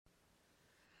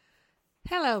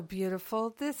Hello,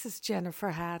 beautiful. This is Jennifer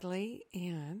Hadley,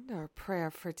 and our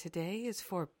prayer for today is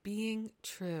for being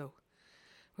true.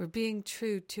 We're being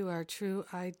true to our true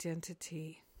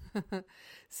identity.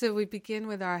 So we begin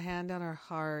with our hand on our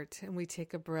heart, and we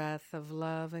take a breath of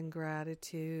love and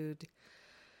gratitude.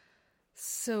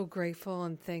 So grateful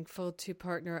and thankful to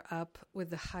partner up with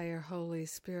the higher Holy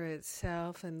Spirit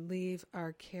self and leave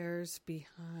our cares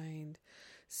behind.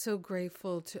 So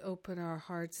grateful to open our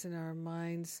hearts and our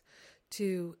minds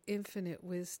to infinite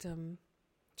wisdom,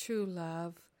 true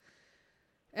love,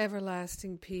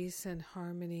 everlasting peace and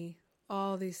harmony,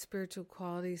 all these spiritual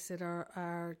qualities that are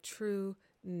our true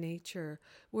nature.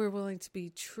 We're willing to be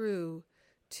true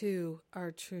to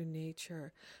our true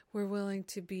nature. We're willing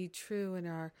to be true in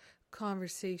our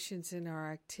conversations, in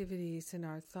our activities, in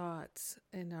our thoughts,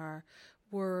 in our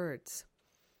words.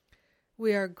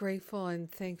 We are grateful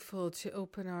and thankful to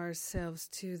open ourselves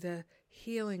to the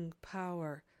healing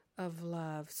power of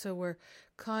love. So we're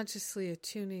consciously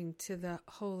attuning to the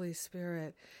Holy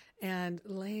Spirit and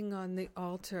laying on the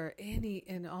altar any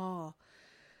and all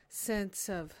sense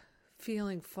of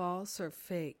feeling false or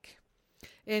fake.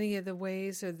 Any of the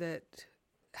ways or that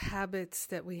habits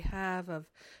that we have of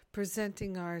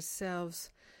presenting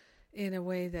ourselves in a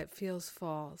way that feels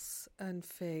false and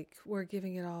fake. We're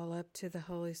giving it all up to the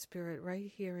Holy Spirit right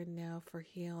here and now for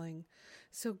healing.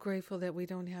 So grateful that we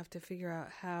don't have to figure out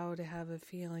how to have a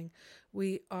feeling.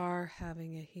 We are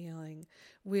having a healing.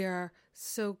 We are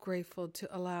so grateful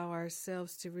to allow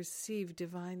ourselves to receive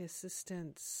divine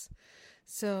assistance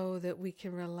so that we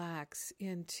can relax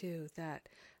into that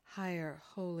higher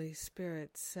Holy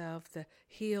Spirit self, the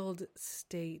healed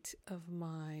state of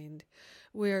mind.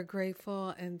 We are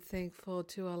grateful and thankful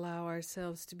to allow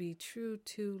ourselves to be true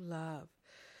to love,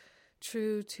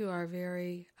 true to our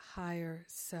very higher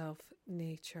self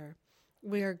nature.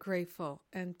 We are grateful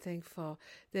and thankful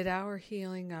that our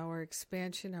healing, our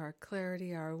expansion, our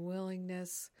clarity, our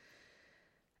willingness,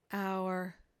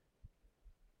 our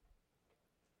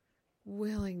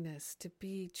willingness to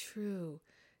be true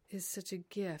is such a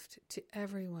gift to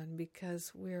everyone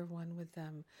because we're one with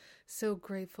them. So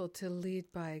grateful to lead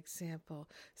by example.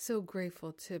 So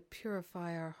grateful to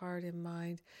purify our heart and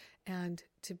mind and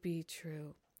to be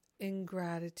true. In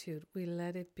gratitude, we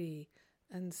let it be,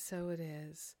 and so it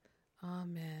is.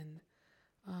 Amen.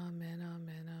 Amen,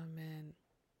 amen, amen.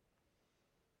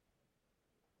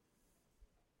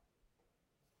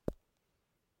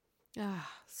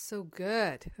 Ah, so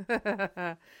good.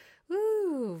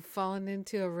 Ooh, falling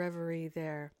into a reverie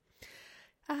there.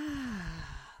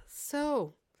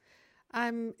 So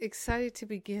I'm excited to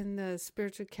begin the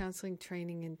spiritual counseling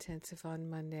training intensive on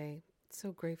Monday.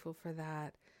 So grateful for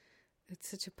that. It's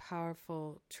such a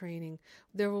powerful training.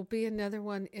 There will be another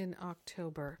one in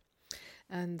October.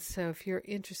 And so if you're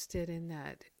interested in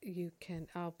that,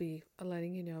 I'll be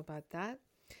letting you know about that.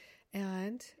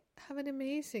 And have an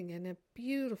amazing and a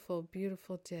beautiful,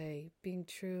 beautiful day, being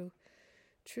true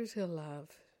to love,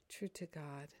 true to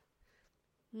God.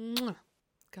 Mwah.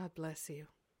 God bless you.